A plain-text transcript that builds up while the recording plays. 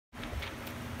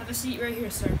a seat right here,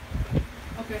 sir.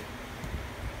 Okay.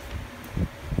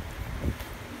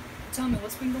 Tell me,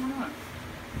 what's been going on?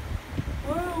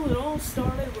 Well, it all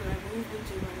started when I moved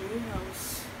into my new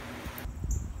house.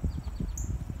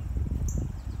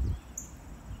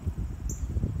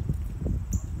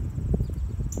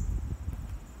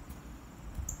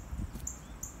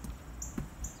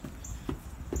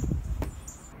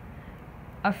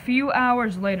 A few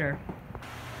hours later.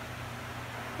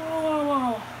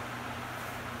 Oh,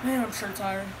 man, I'm sure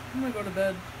tired. I'm gonna go to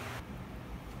bed.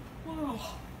 Whoa.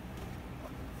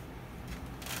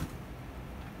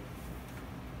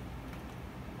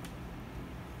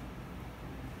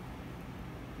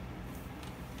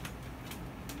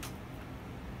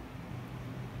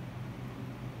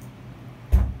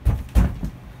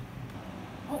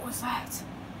 What was that?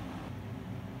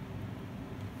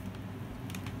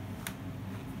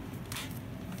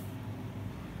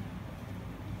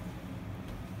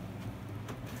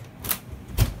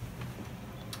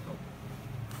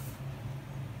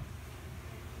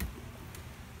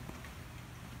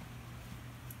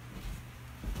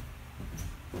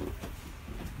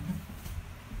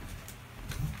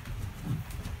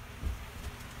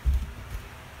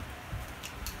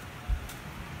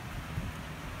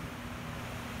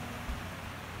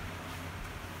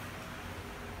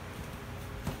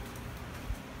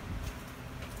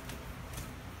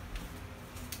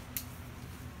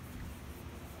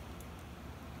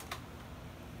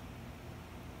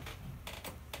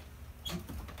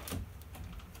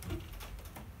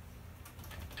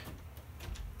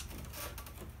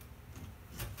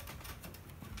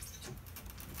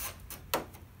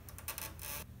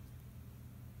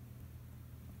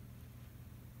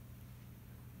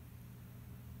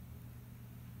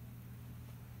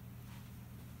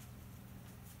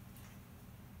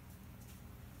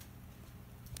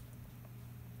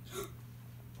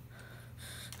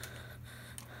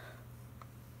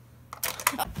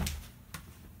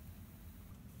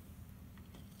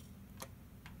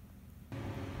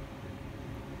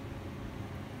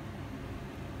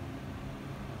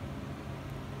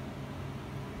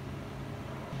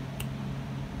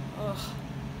 Ugh.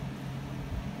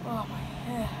 Oh my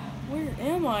head. Where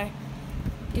am I?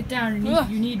 Get down,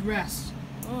 you need rest.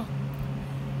 Ugh.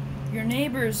 Your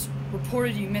neighbors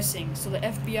reported you missing, so the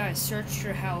FBI searched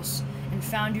your house and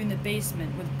found you in the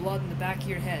basement with blood in the back of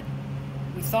your head.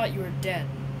 We thought you were dead,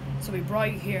 so we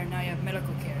brought you here and now you have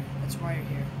medical care. That's why you're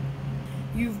here.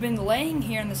 You've been laying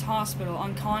here in this hospital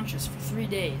unconscious for 3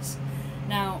 days.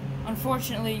 Now,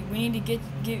 unfortunately, we need to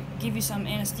give you some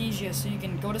anesthesia so you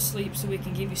can go to sleep, so we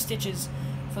can give you stitches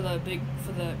for the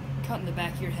cut in the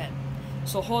back of your head.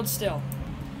 So hold still.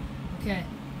 Okay.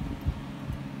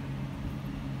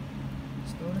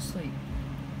 Let's go to sleep.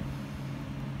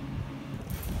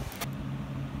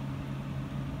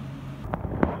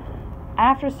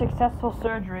 After successful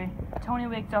surgery, Tony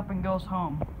wakes up and goes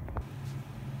home.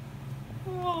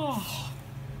 Oh.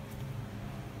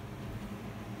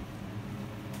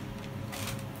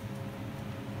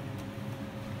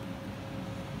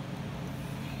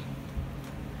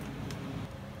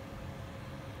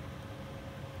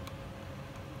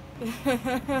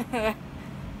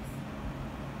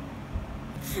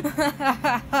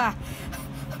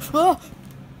 Oh.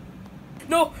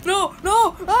 No, no,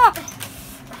 no! Ah!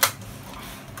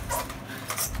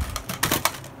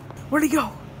 Where'd he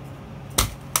go?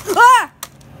 Ah!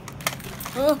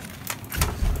 Ow,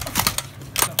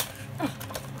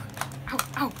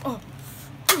 ow, oh.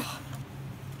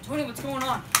 Tony, what's going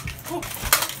on? Oh.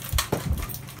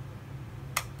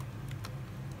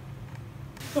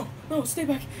 No, no, stay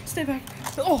back, stay back.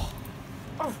 Oh.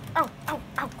 Oh, ow, ow,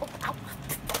 ow, ow, ow.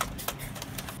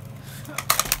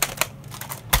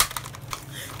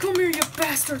 Come here, you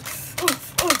bastard. Oh,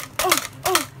 oh, oh,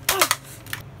 oh, oh.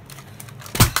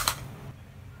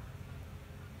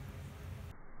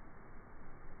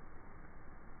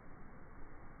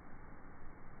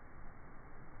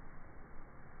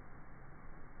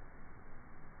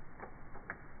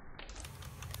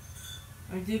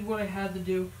 I did what I had to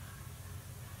do.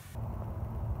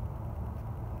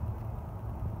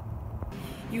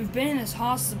 You've been in this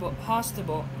hospital.